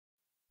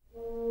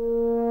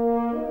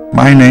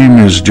My name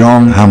is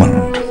John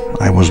Hammond.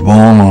 I was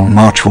born on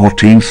March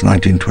 14th,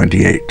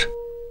 1928.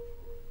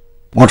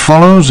 What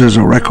follows is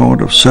a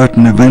record of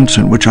certain events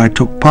in which I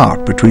took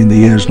part between the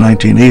years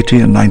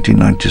 1980 and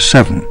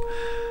 1997,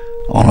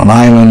 on an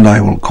island I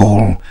will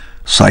call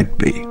Site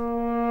B.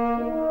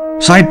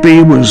 Site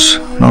B was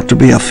not to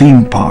be a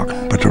theme park,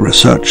 but a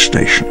research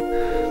station.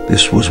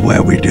 This was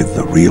where we did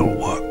the real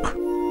work.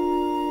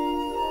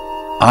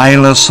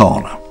 Isla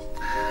Sorna.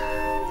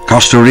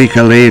 Costa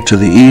Rica lay to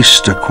the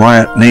east, a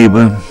quiet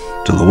neighbor,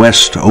 to the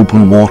west,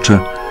 open water,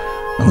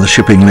 and the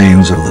shipping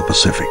lanes of the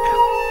Pacific.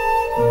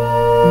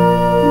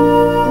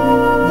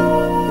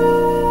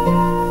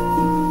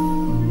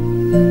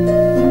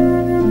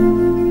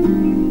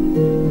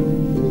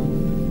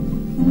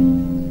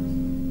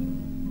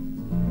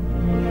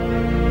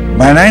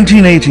 By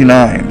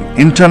 1989,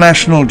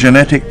 International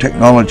Genetic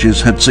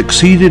Technologies had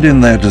succeeded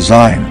in their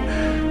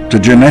design to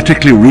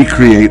genetically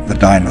recreate the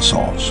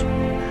dinosaurs.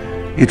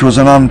 It was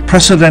an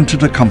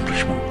unprecedented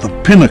accomplishment,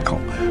 the pinnacle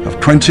of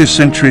 20th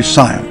century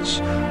science,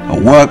 a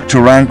work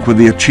to rank with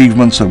the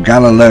achievements of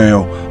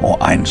Galileo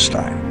or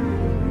Einstein.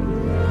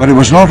 But it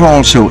was not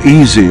all so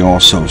easy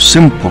or so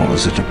simple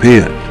as it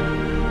appeared.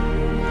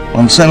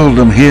 One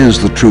seldom hears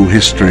the true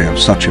history of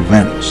such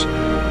events,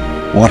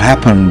 what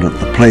happened at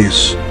the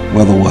place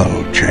where the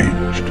world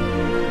changed,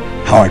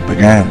 how it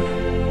began,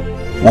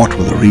 what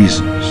were the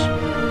reasons,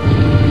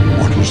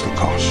 what was the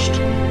cost.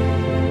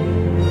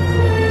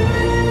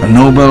 A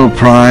Nobel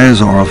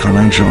Prize or a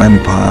financial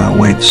empire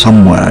waits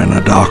somewhere in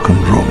a darkened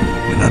room,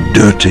 in a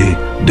dirty,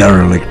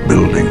 derelict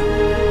building,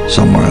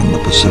 somewhere in the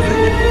Pacific.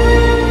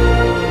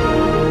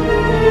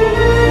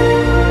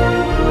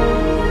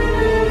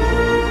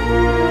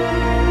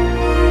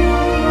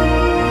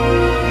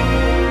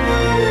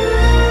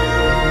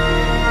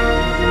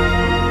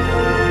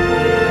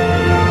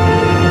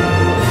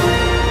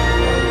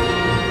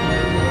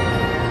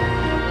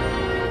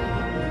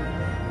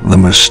 The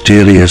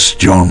mysterious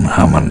John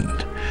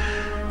Hammond,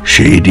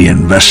 shady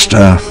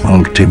investor,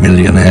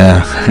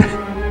 multimillionaire,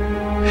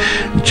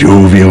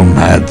 jovial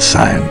mad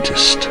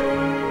scientist.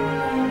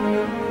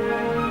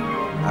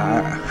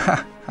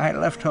 I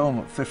left home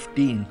at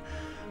 15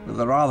 with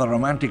a rather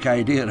romantic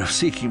idea of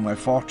seeking my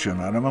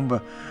fortune. I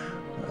remember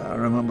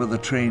the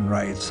train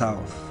ride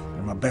south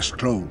in my best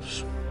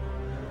clothes,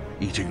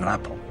 eating an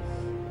apple.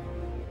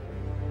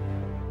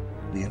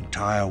 The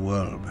entire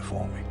world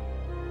before me.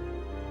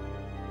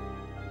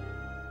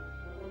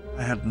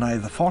 I had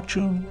neither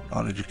fortune,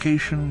 nor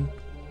education,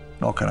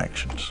 nor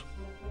connections.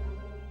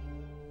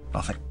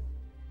 Nothing.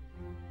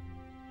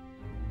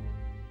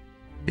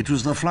 It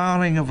was the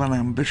flowering of an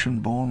ambition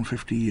born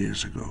 50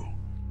 years ago.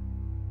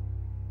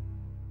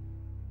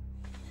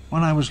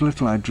 When I was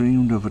little, I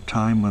dreamed of a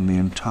time when the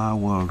entire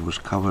world was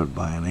covered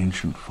by an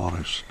ancient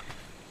forest.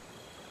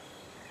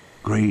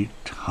 Great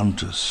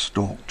hunters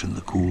stalked in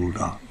the cool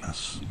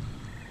darkness,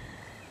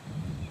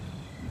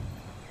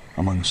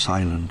 among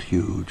silent,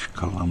 huge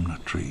columnar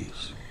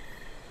trees,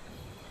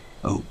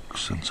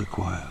 oaks and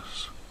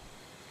sequoias.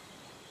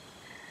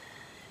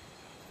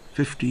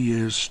 50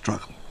 years'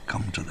 struggle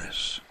come to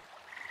this.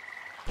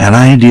 An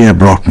idea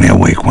brought me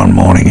awake one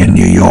morning in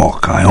New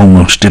York. I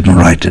almost didn't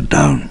write it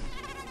down.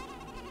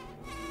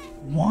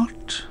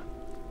 What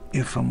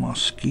if a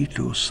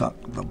mosquito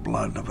sucked the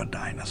blood of a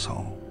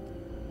dinosaur?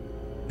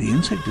 The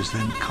insect is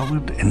then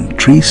covered in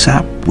tree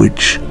sap,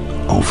 which,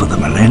 over the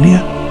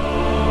millennia,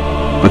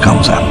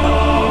 becomes amber.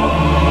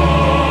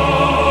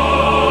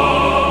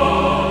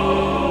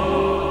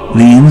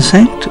 The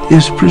insect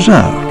is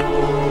preserved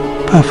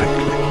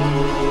perfectly.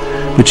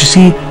 But you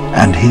see,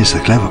 and here's the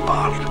clever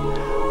part,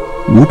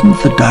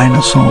 wouldn't the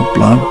dinosaur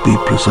blood be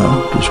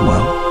preserved as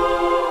well?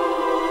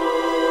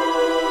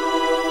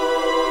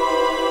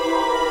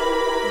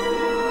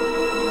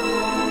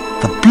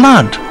 The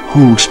blood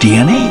holds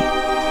DNA,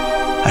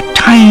 a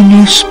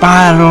tiny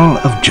spiral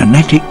of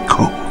genetic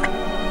code.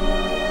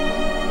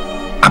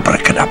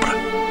 Abracadabra.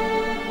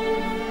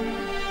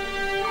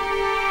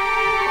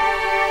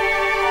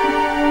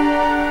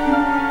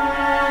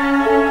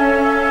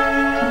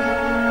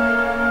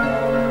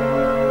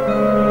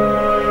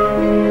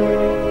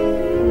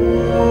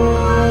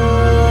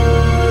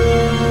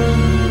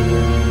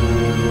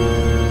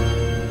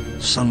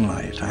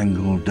 Sunlight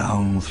angled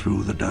down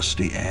through the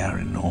dusty air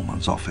in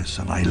Norman's office,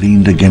 and I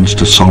leaned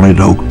against a solid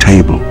oak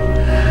table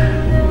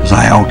as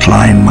I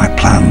outlined my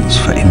plans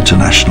for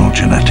International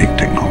Genetic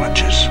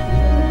Technologies.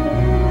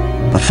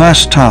 The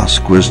first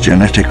task was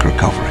genetic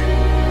recovery,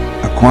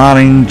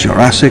 acquiring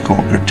Jurassic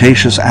or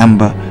Cretaceous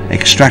amber,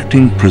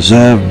 extracting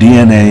preserved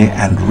DNA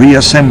and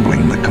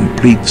reassembling the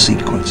complete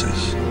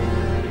sequences.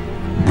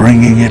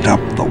 Bringing it up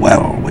the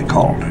well, we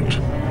called it.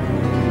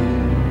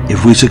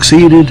 If we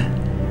succeeded,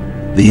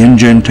 the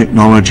InGen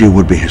technology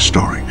would be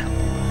historic.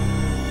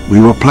 We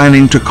were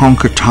planning to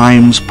conquer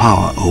time's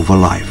power over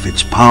life,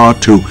 its power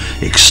to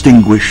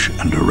extinguish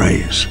and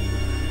erase.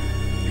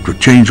 It would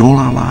change all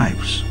our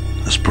lives,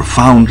 as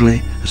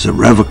profoundly, as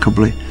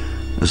irrevocably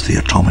as the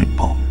atomic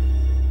bomb.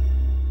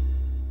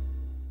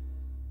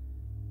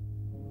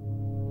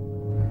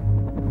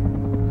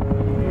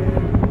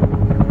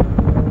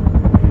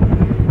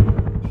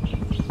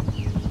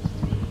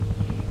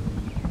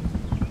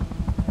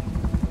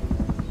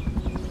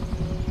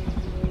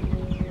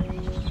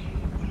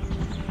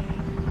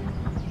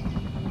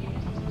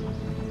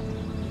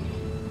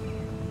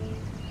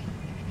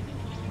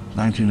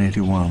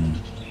 1981.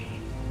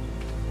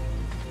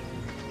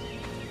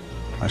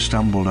 I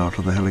stumbled out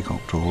of the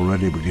helicopter,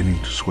 already beginning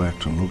to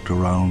sweat, and looked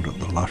around at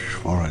the lush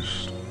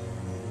forest.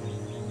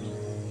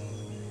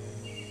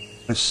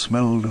 I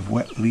smelled of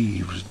wet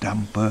leaves,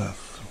 damp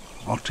earth,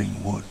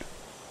 rotting wood.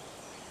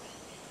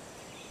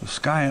 The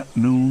sky at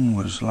noon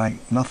was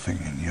like nothing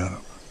in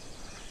Europe.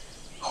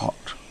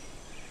 Hot,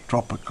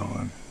 tropical,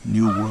 and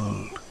new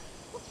world.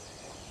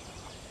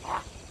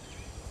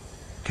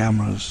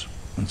 Cameras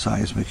and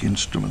seismic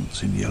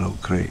instruments in yellow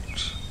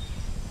crates.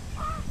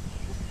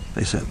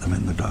 They set them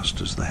in the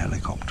dust as the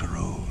helicopter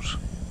rose.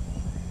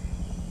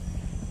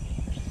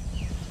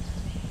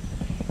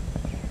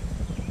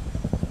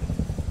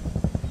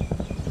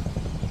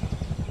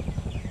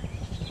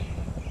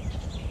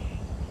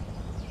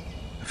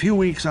 A few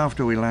weeks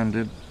after we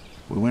landed,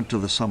 we went to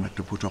the summit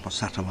to put up a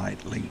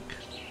satellite link.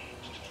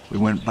 We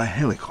went by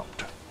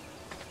helicopter.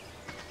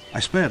 I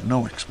spared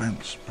no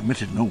expense,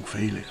 permitted no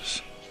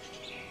failures.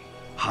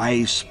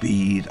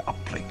 High-speed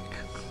uplink.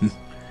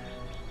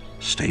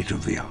 State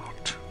of the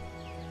art.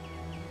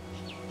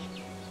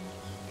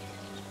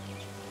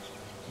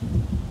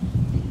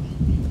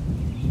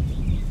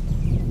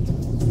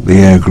 The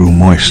air grew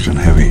moist and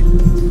heavy.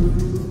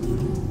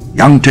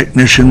 Young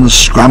technicians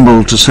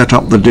scrambled to set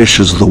up the dish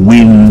as the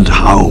wind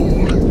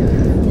howled.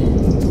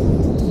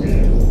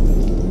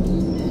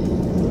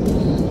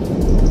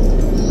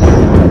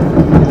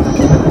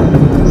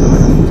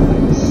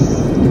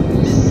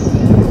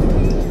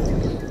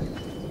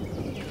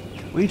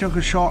 We took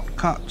a short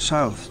cut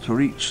south to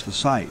reach the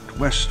site,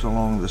 west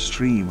along the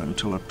stream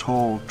until a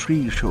tall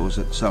tree shows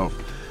itself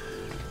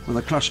with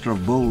a cluster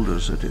of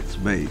boulders at its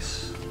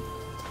base.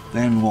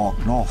 Then walk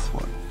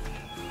northward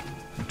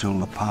until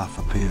the path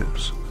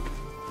appears.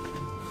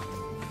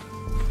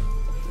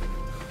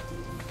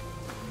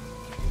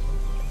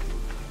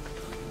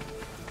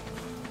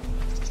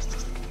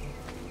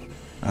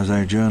 As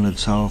I journeyed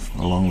south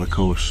along the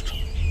coast,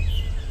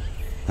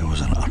 there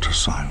was an utter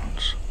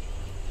silence.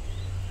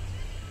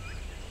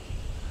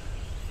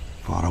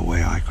 Far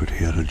away I could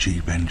hear a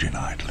jeep engine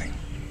idling.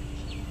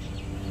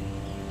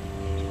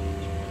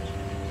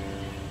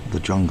 The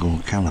jungle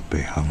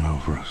canopy hung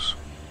over us.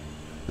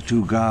 The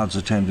two guards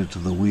attended to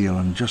the wheel,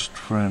 and just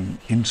for an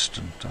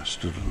instant I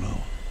stood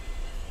alone,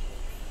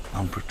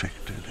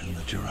 unprotected in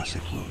the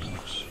Jurassic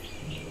wilderness.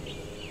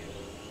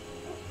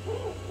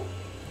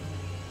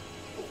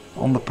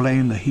 On the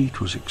plain the heat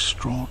was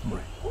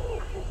extraordinary,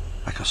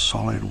 like a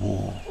solid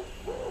wall.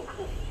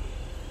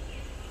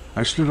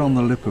 I stood on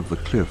the lip of the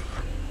cliff.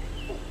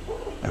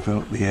 I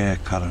felt the air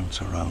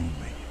currents around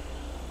me,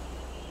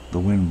 the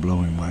wind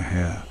blowing my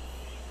hair.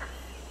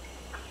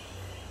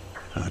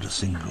 Heard a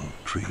single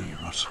tree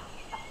rustle.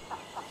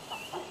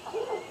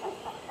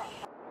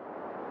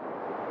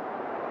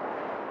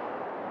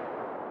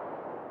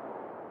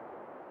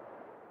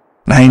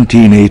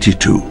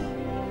 (1982).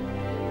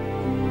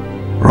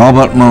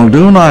 Robert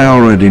Muldoon I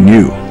already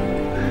knew.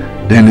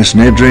 Dennis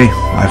Nedry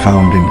I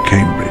found in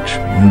Cambridge,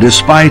 and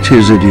despite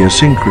his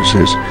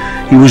idiosyncrasies,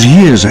 he was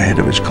years ahead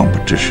of his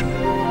competition.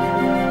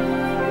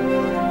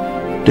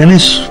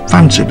 Dennis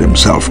fancied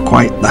himself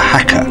quite the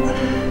hacker.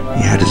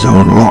 He had his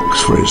own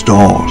locks for his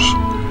doors.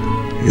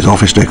 His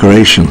office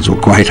decorations were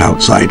quite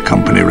outside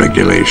company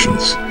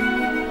regulations.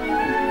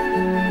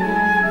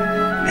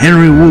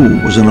 Henry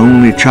Wu was an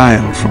only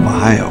child from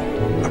Ohio,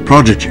 a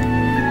prodigy.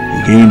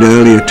 He gained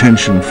early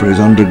attention for his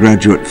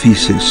undergraduate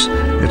thesis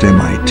at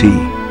MIT.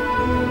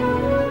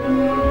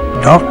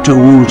 Dr.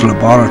 Wu's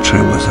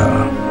laboratory was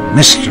a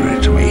mystery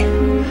to me.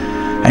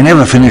 I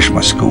never finished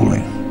my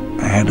schooling.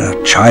 I had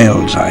a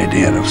child's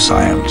idea of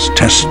science,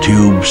 test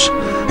tubes,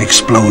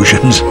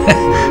 explosions,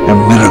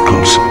 and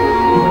miracles.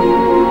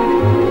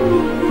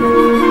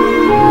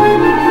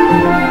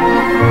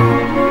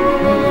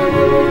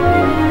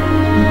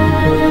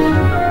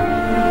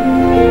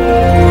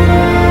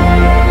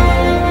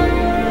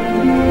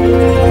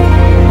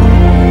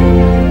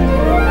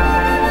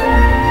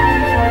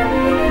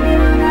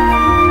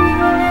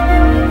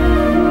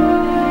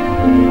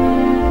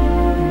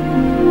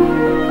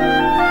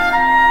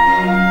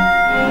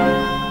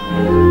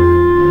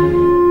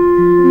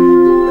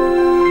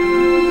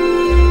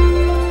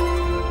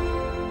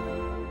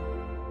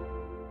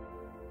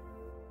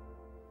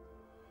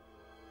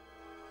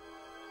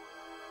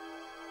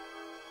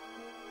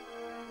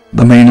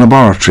 The main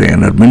laboratory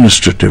and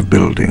administrative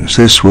buildings,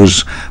 this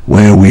was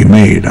where we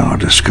made our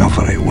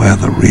discovery, where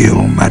the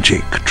real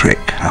magic trick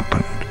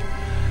happened.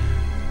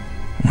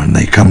 When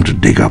they come to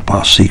dig up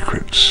our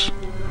secrets,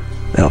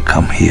 they'll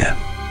come here.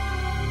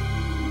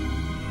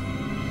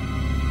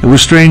 It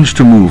was strange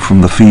to move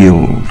from the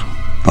field,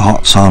 the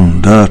hot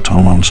sun, dirt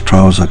on one's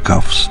trouser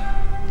cuffs,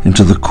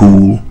 into the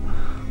cool,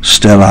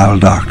 sterile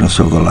darkness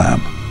of the lab,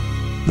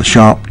 the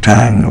sharp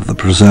tang of the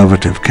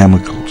preservative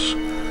chemicals,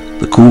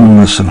 the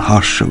coolness and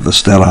hush of the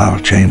sterile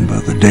chamber,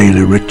 the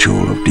daily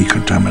ritual of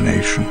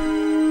decontamination.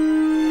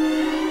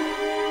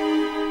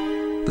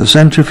 The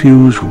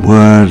centrifuge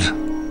whirred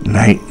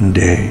night and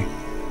day.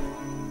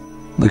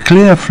 The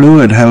clear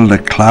fluid held a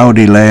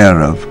cloudy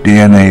layer of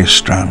DNA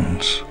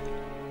strands.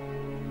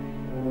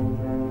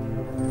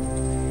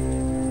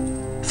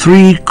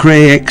 3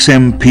 Cray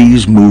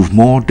XMPs move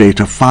more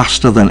data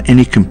faster than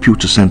any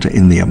computer center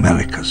in the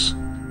Americas.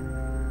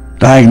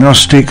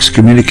 Diagnostics,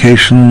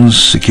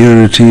 communications,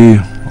 security,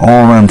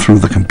 all ran through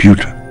the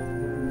computer.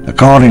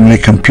 Accordingly,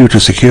 computer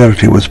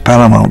security was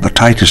paramount, the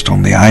tightest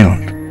on the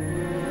island.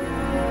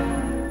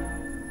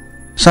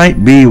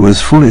 Site B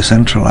was fully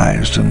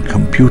centralized and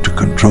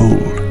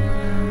computer-controlled,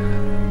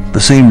 the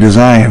same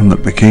design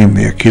that became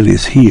the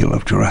Achilles heel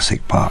of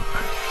Jurassic Park.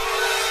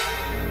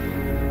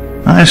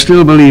 I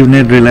still believe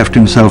Nedry left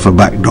himself a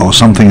back door,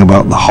 something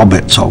about the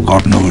hobbits or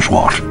God knows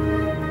what.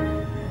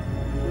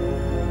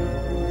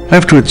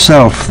 Left to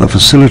itself, the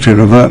facility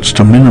reverts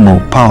to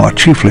minimal power,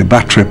 chiefly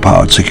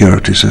battery-powered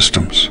security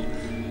systems.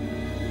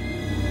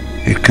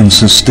 It can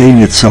sustain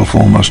itself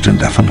almost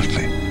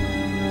indefinitely.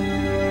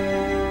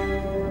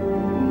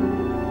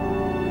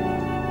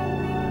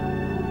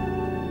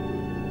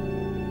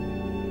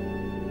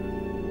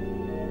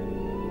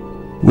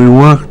 We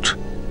worked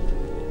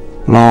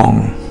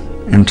long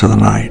into the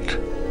night,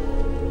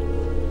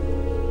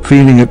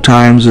 feeling at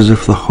times as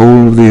if the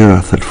whole of the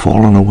earth had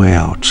fallen away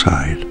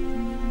outside,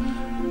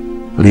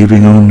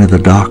 leaving only the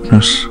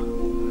darkness,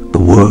 the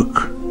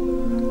work,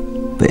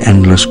 the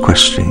endless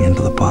questioning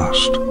into the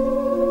past.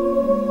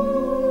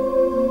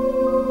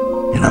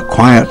 In a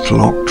quiet,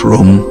 locked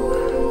room,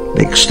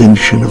 the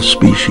extinction of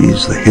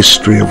species, the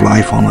history of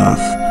life on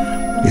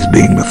Earth, is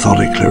being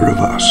methodically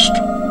reversed.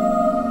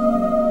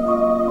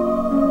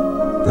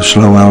 The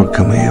slow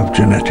alchemy of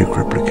genetic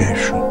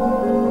replication.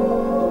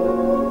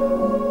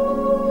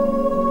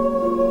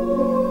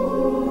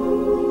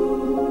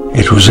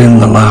 It was in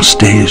the last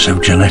days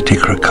of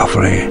genetic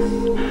recovery,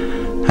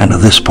 and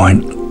at this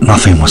point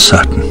nothing was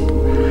certain.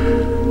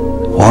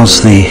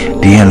 Was the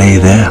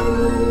DNA there?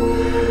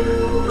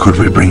 Could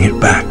we bring it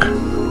back?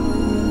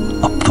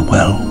 Up the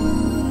well?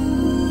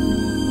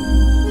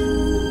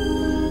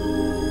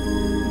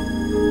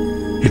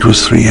 It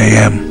was 3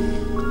 a.m.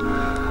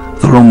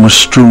 The room was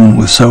strewn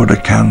with soda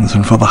cans,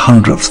 and for the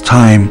 100th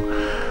time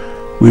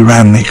we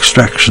ran the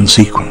extraction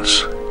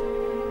sequence.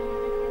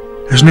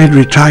 As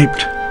Nedry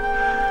typed,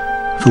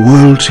 the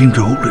world seemed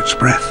to hold its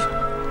breath,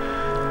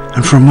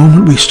 and for a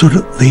moment we stood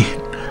at the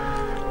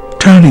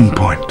turning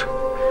point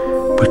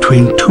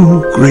between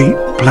 2 great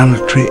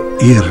planetary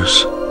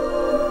eras.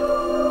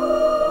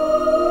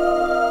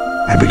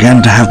 I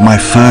began to have my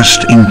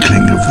first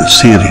inkling of the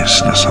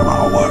seriousness of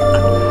our work,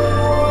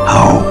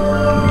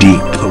 how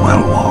deep the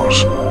well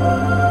was.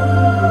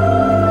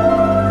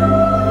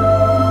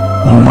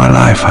 All my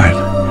life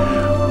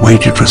I'd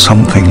waited for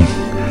something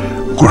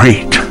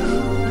great,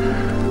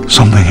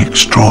 something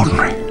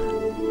extraordinary.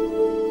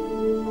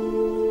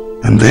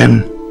 And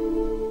then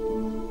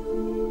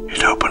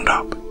it opened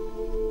up.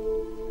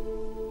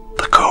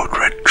 The code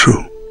read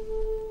true.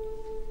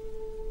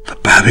 The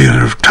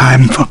barrier of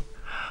time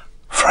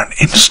for an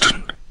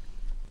instant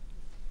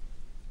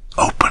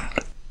opened.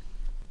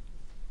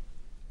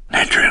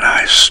 Nedry and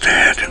I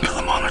stared into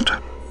the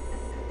monitor.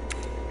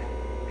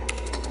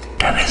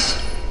 Dennis,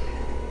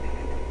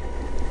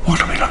 what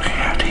are we looking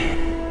at here?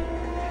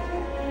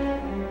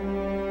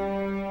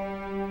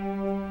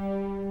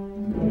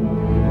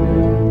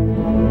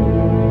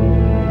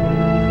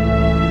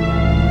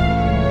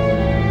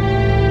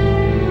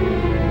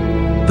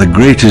 The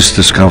greatest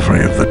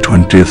discovery of the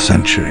 20th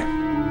century.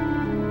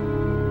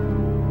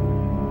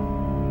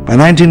 By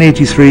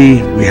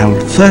 1983, we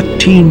held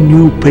 13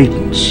 new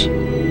patents.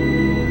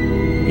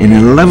 In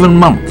 11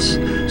 months,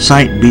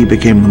 Site B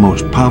became the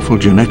most powerful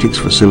genetics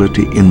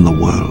facility in the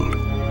world.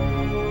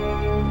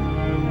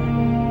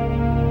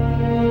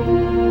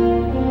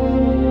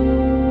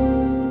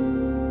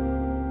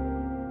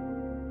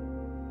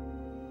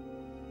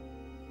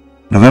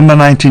 November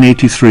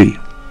 1983.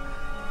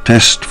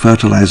 Test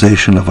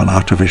fertilization of an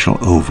artificial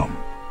ovum.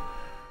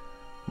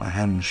 My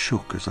hand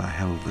shook as I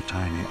held the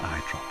tiny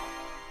eye drop.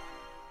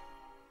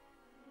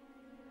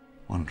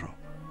 1 drop.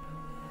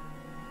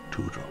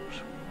 2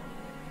 drops.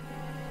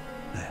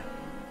 There.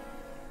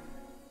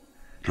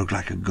 It looked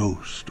like a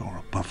ghost or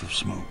a puff of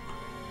smoke.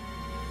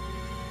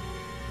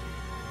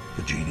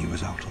 The genie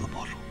was out of the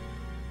bottle.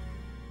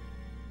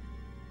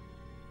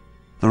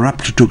 The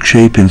raptor took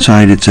shape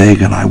inside its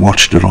egg, and I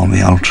watched it on the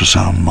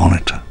ultrasound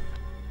monitor.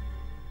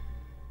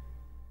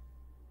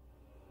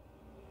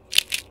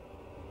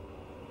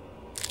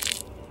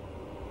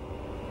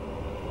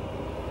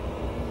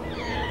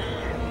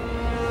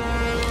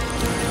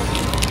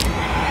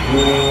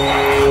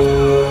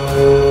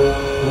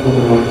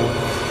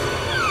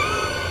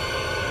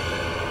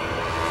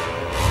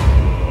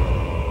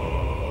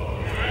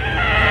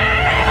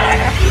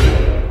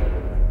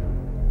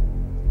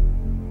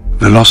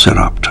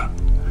 Velociraptor,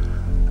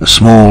 a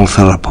small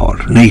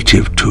theropod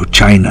native to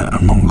China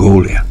and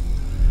Mongolia.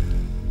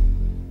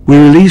 We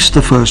released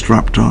the first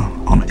raptor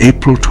on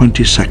April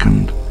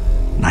 22nd,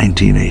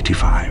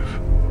 1985.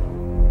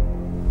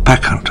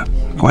 Pack hunter,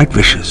 quite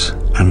vicious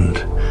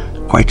and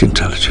quite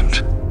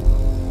intelligent.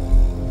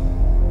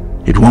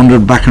 It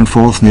wandered back and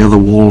forth near the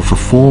wall for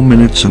 4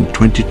 minutes and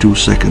 22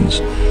 seconds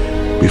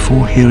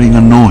before hearing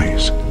a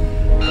noise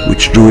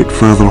which drew it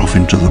further off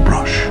into the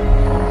brush.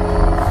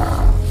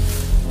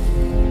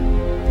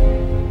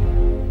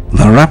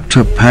 The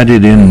raptor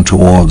padded in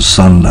towards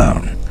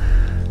sundown.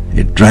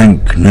 It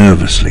drank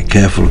nervously,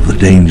 careful of the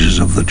dangers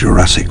of the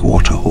Jurassic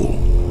waterhole.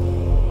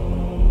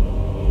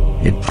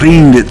 It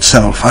preened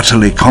itself,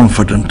 utterly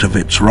confident of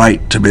its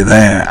right to be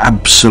there,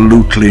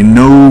 absolutely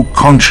no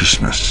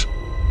consciousness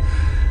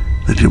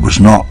that it was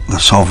not the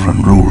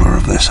sovereign ruler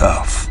of this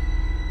earth.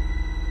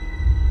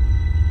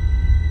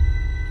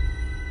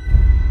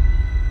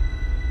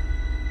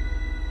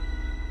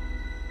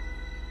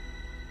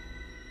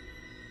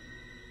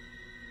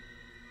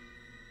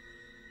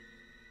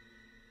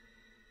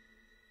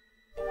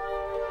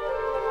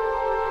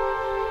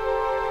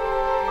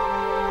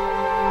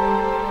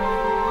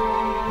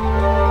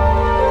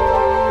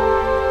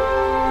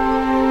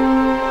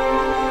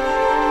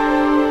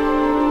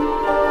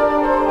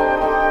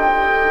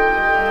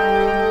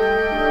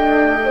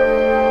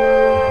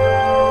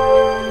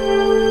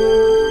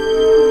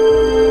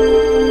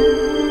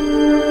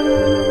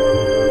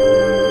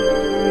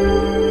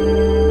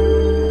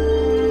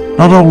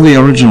 Not all the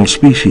original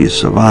species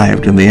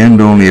survived. In the end,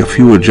 only a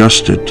few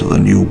adjusted to the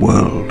new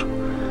world.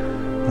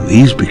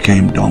 These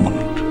became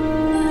dominant.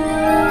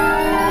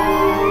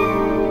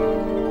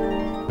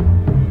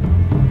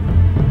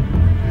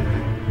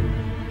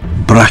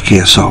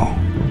 Brachiosaur,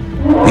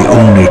 the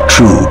only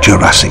true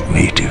Jurassic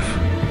native.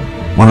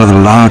 One of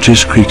the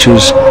largest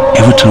creatures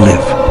ever to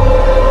live.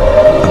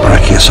 The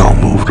Brachiosaur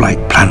moved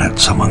like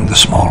planets among the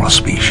smaller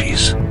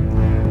species.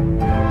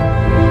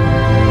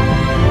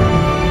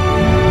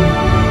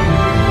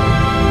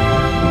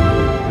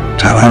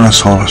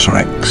 Tyrannosaurus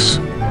rex,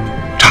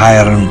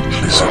 tyrant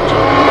lizard.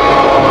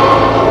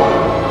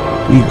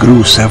 We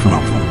grew 7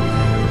 of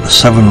them, the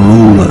 7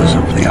 rulers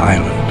of the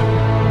island.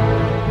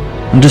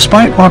 And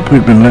despite what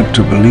we'd been led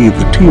to believe,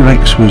 the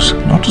T-Rex was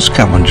not a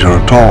scavenger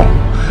at all.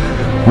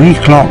 We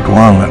clocked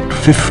one at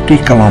 50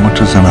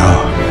 kilometers an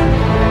hour.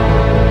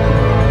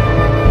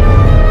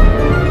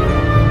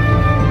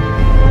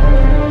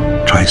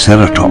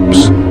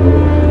 Triceratops,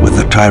 with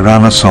the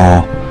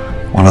Tyrannosaur,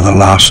 one of the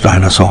last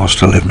dinosaurs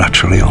to live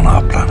naturally on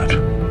our planet.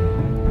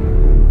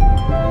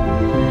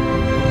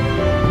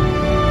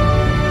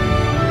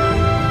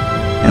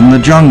 In the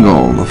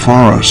jungle, the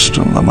forest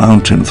and the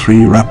mountain,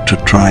 3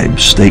 raptor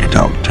tribes staked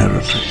out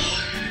territory.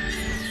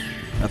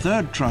 A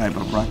 3rd tribe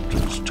of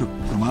raptors took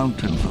the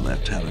mountain for their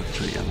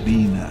territory, a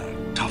leaner,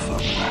 tougher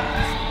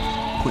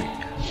breed,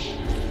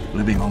 quick,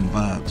 living on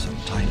birds and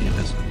tiny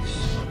lizards.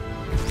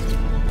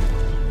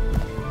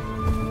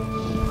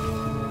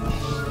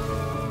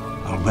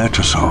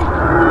 Albertosaur,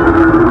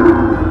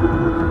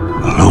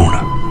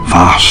 alone,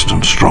 fast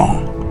and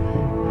strong.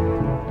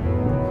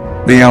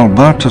 The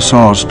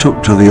Albertosaurs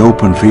took to the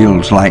open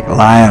fields like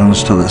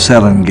lions to the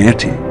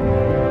Serengeti,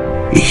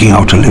 eking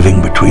out a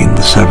living between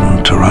the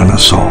 7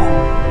 Tyrannosaur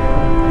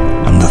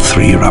and the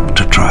 3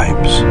 raptor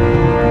tribes.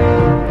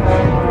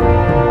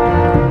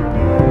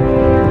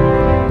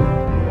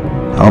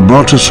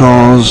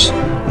 Albertosaurs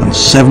and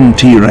 7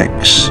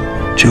 T-Rex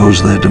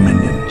chose their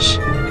dominions.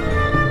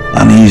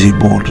 Uneasy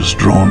borders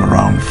drawn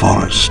around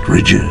forests,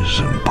 ridges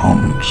and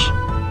ponds.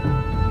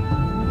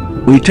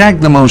 We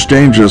tagged the most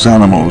dangerous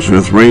animals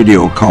with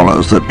radio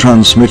collars that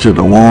transmitted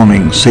a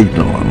warning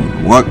signal,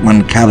 and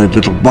workmen carried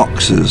little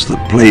boxes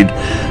that played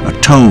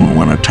a tone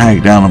when a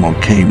tagged animal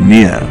came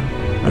near,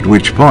 at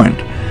which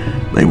point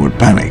they would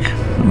panic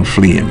and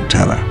flee in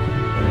terror.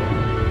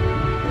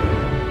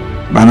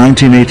 By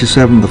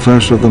 1987, the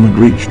first of them had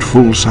reached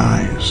full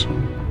size.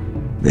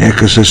 The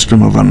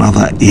ecosystem of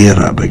another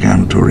era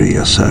began to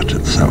reassert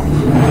itself.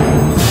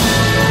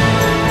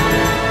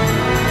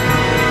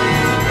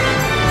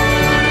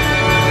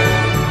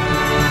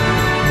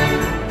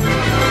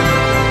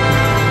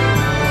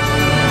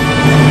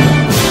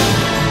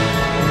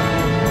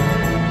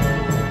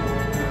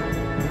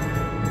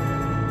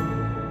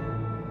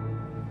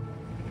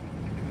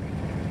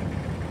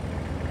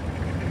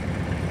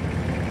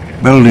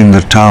 Building the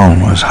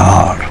town was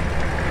hard.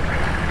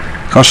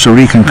 Costa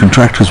Rican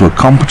contractors were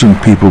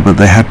competent people, but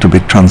they had to be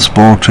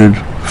transported,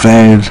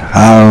 fed,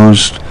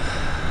 housed,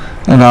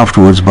 and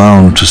afterwards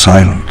bound to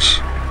silence.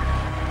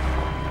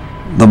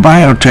 The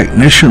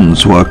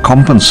biotechnicians were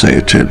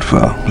compensated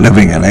for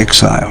living in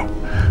exile,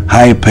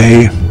 high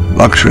pay,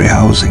 luxury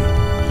housing.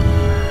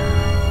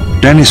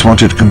 Dennis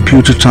wanted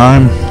computer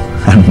time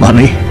and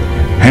money.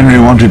 Henry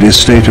wanted his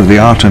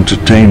state-of-the-art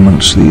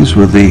entertainments. These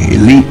were the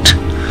elite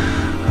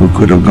who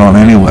could have gone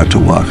anywhere to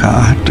work.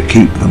 I had to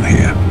keep them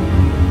here.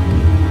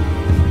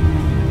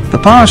 The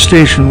power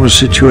station was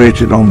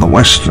situated on the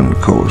western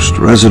coast.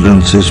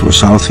 Residences were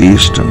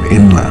southeast and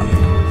inland.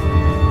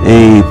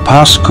 A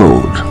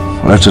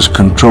passcode let us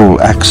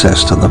control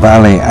access to the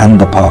valley and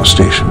the power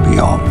station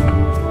beyond.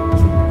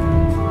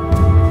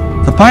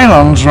 The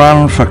pylons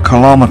ran for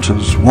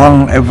kilometers,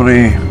 one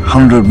every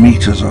 100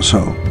 meters or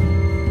so.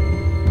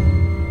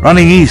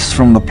 Running east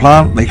from the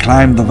plant, they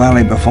climbed the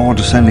valley before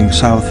descending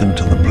south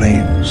into the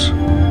plains.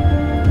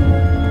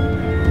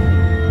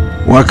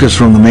 Workers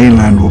from the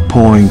mainland were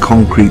pouring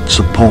concrete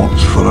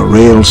supports for a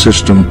rail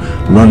system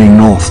running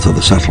north to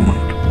the settlement.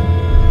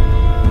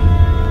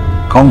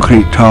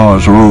 Concrete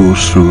towers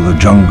rose through the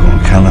jungle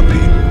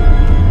canopy.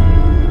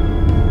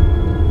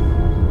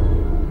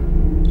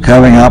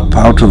 Curving up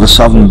out of the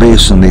southern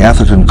basin, the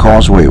Atherton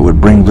Causeway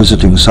would bring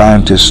visiting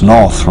scientists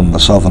north from the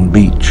southern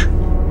beach.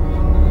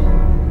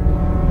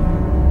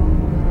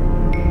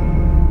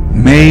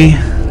 May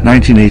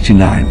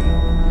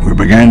 1989, we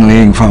began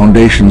laying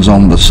foundations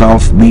on the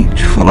South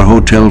Beach for a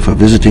hotel for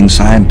visiting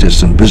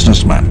scientists and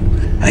businessmen.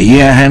 A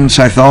year hence,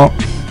 I thought,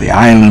 the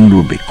island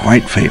would be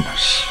quite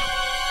famous.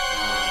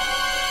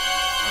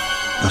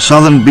 The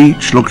southern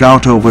beach looked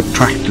out over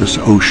trackless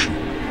ocean,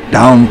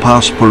 down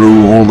past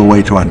Peru all the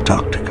way to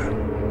Antarctica.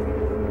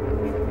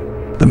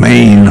 The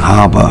main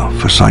harbour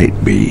for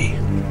Site B.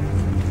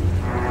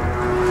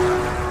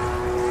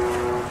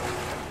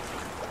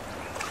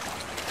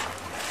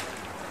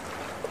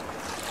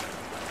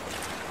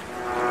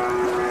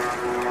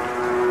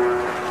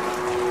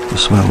 The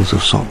smells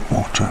of salt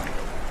water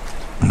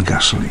and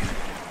gasoline.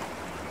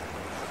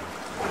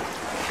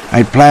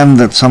 I'd planned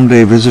that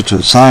someday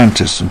visitors,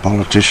 scientists and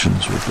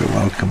politicians would be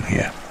welcome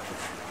here.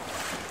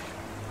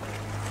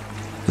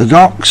 The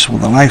docks were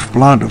the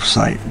lifeblood of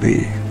Site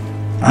B.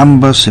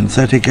 Amber,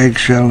 synthetic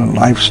eggshell and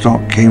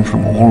livestock came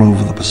from all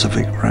over the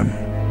Pacific Rim.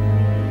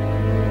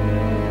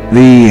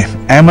 The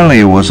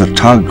Emily was a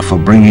tug for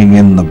bringing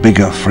in the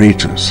bigger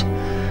freighters.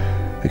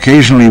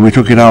 Occasionally we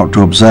took it out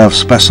to observe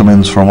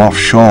specimens from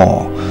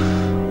offshore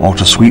or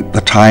to sweep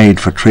the tide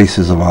for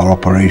traces of our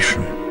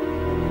operation.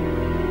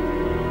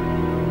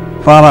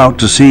 Far out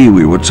to sea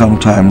we would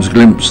sometimes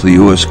glimpse the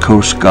US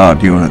Coast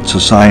Guard units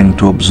assigned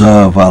to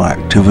observe our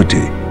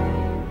activity.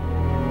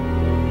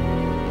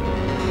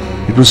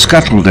 It was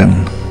scuttled in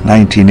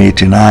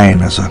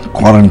 1989 as a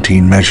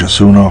quarantine measure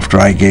soon after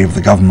I gave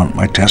the government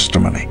my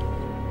testimony.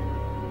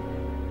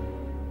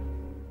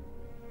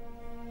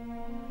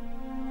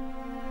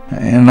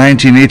 In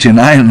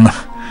 1989,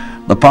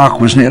 the park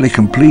was nearly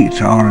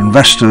complete. Our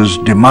investors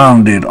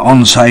demanded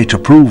on-site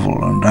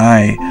approval, and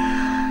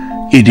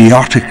I,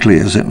 idiotically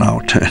as it now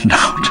turned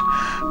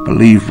out,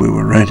 believed we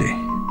were ready.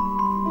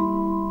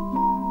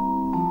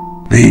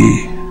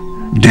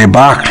 The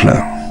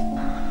debacle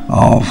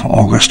of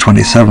August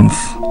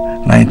 27th,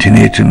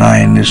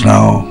 1989 is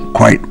now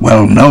quite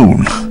well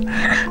known,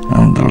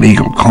 and the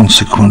legal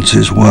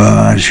consequences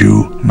were, as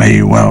you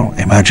may well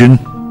imagine,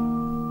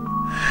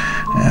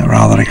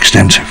 rather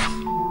extensive.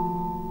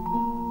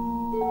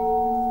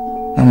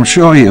 I'm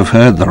sure you've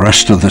heard the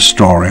rest of the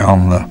story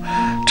on the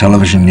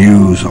television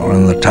news or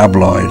in the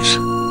tabloids.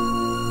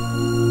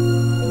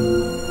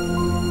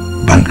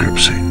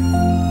 Bankruptcy.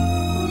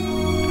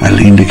 I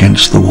leaned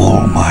against the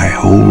wall, my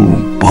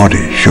whole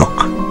body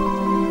shook.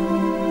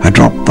 I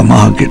dropped the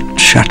market,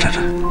 shattered.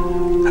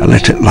 I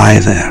let it lie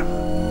there.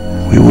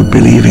 We would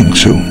be leaving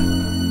soon.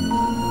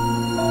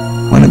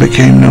 When it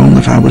became known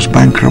that I was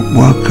bankrupt,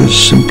 workers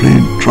simply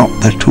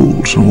dropped their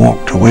tools and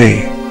walked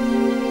away.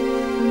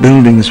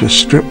 Buildings were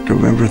stripped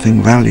of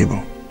everything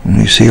valuable, and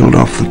we sealed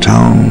off the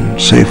town,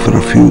 save for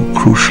a few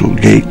crucial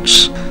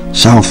gates,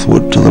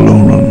 southward to the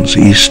lowlands,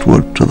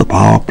 eastward to the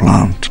power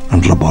plant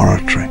and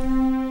laboratory.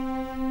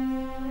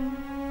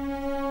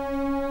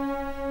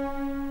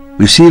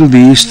 We sealed the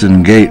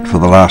eastern gate for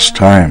the last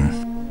time.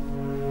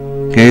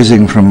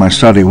 Gazing from my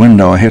study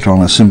window, I hit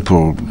on a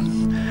simple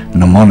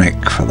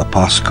mnemonic for the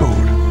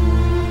passcode.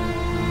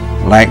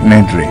 Like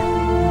Nedry,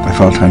 I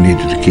felt I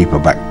needed to keep a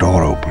back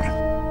door open.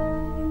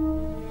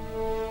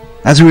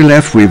 As we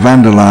left, we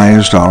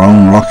vandalized our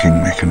own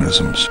locking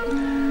mechanisms.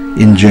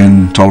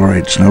 InGen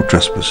tolerates no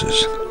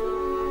trespasses.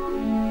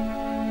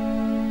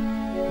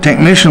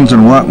 Technicians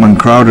and workmen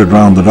crowded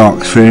round the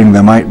docks, fearing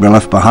they might be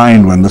left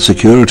behind when the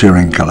security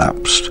ring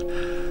collapsed.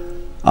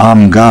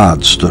 Armed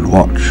guards stood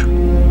watch.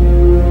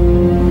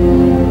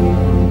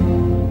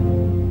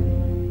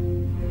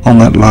 On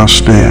that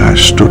last day, I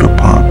stood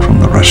apart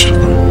from the rest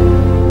of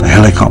them. The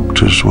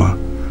helicopters were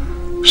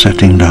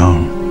setting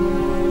down.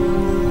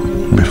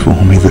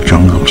 Before me the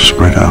jungle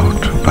spread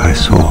out, and I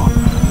saw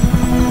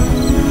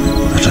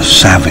that a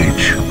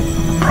savage,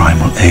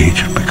 primal age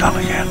had begun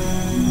again.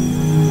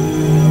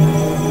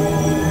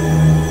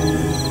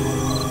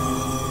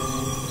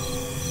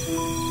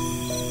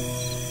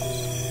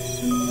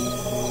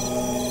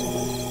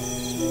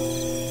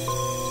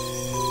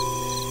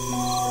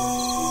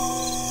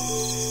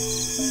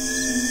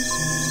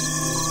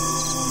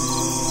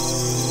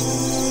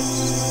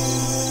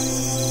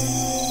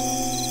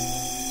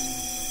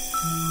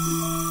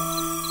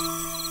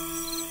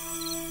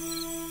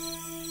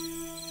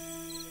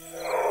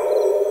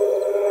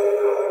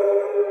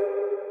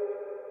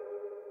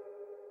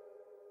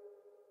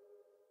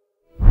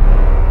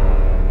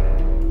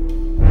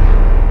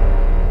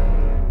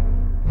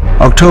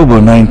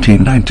 October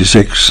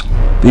 1996,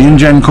 the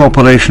InGen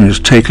Corporation is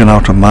taken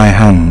out of my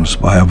hands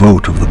by a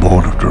vote of the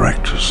Board of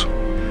Directors.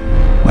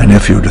 My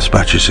nephew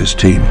dispatches his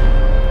team.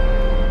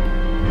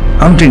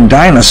 Hunting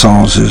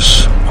dinosaurs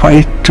is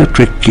quite a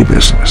tricky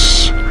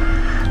business.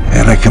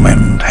 I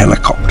recommend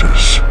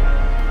helicopters,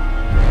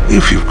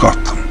 if you've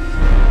got them.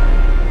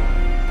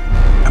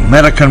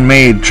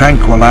 American-made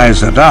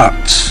tranquilizer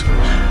darts.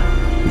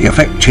 The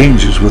effect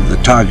changes with the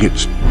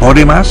target's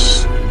body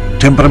mass,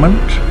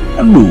 temperament,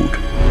 and mood.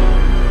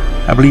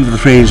 I believe the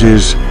phrase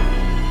is,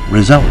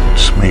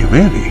 results may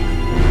vary.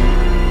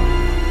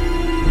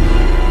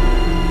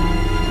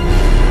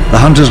 The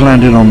hunters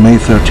landed on May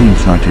 13,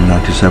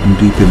 1997,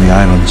 deep in the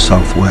island's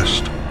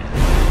southwest.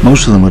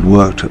 Most of them had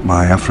worked at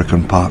my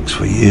African parks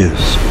for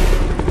years.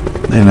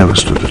 They never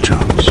stood a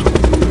chance.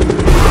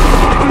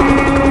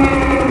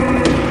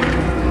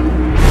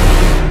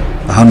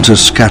 The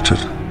hunters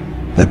scattered,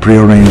 their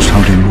prearranged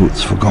hunting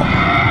routes forgotten.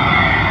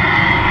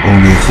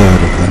 Only a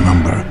third of their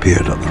number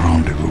appeared at the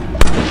rendezvous.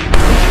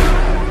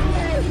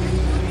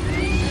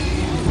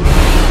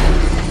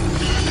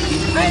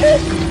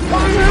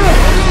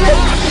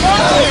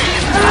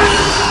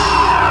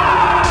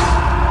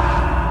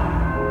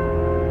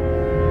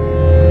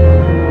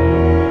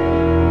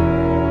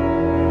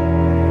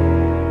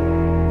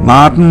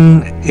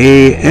 Martin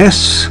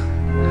A.S.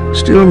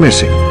 still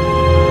missing.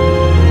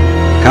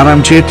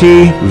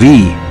 Karamcheti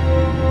V.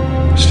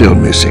 still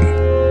missing.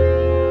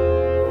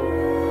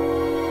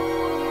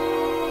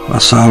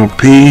 Vasal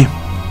P.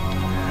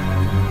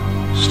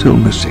 still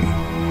missing.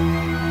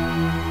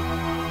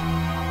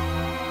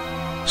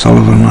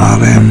 Sullivan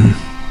R.M.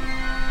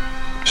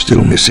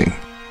 still missing.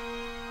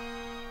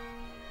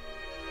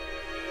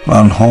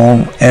 Van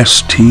Hall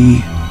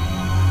S.T.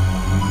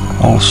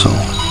 also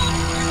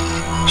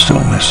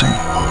still missing.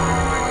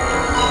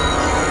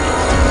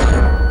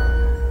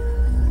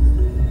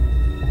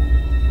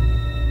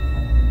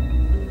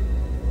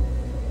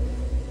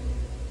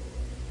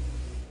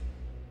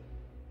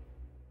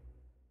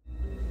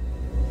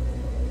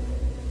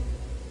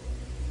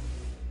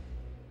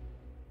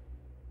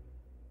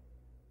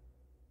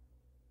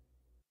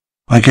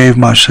 I gave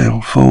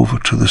myself over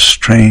to the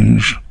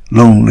strange,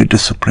 lonely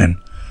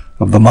discipline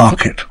of the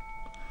market,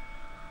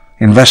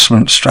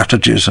 investment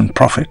strategies and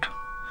profit.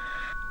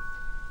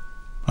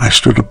 I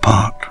stood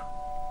apart,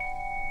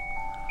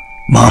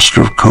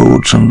 master of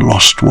codes and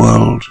lost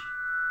worlds.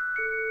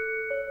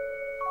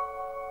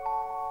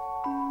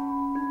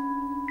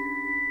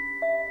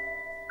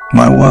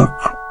 My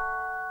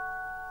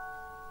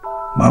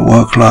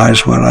work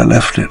lies where I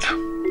left it.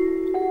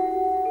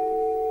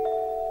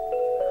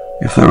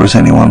 If there is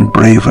anyone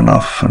brave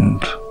enough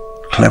and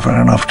clever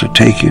enough to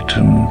take it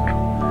and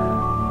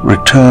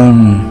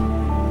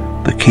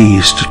return the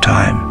keys to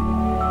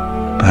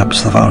time,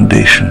 perhaps the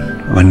foundation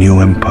of a new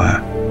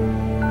empire.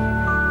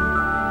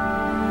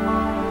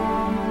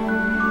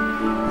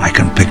 I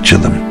can picture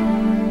them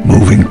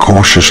moving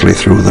cautiously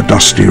through the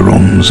dusty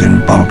rooms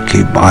in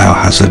bulky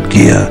biohazard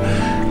gear,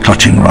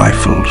 clutching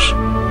rifles,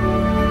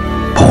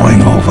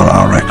 poring over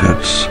our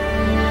records,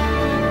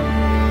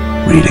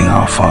 reading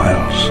our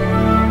files.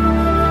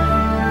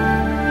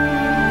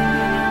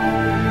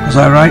 As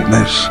I write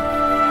this,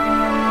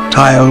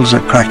 tiles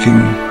are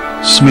cracking,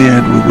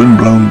 smeared with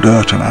windblown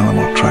dirt and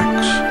animal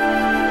tracks.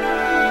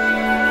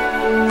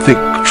 Thick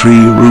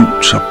tree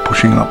roots are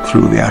pushing up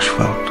through the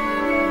asphalt.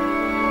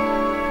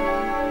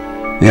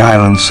 The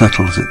island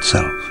settles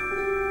itself,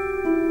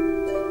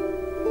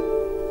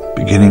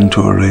 beginning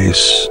to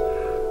erase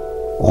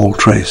all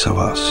trace of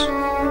us.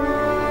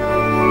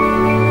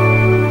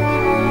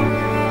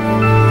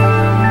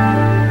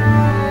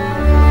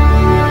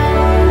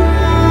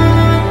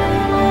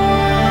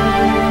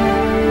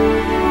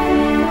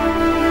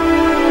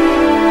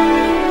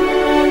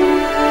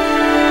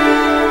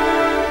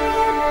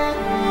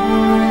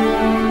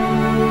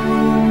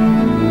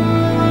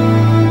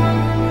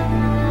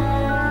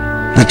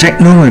 The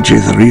technology,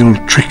 the real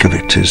trick of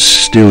it, is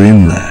still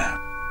in there.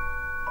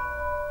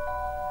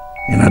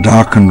 In a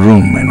darkened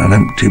room in an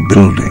empty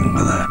building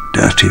with a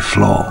dirty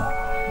floor,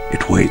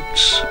 it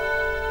waits.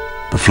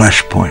 The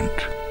flashpoint.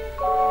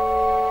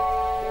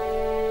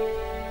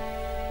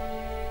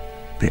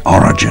 The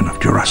origin of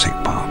Jurassic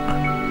Park.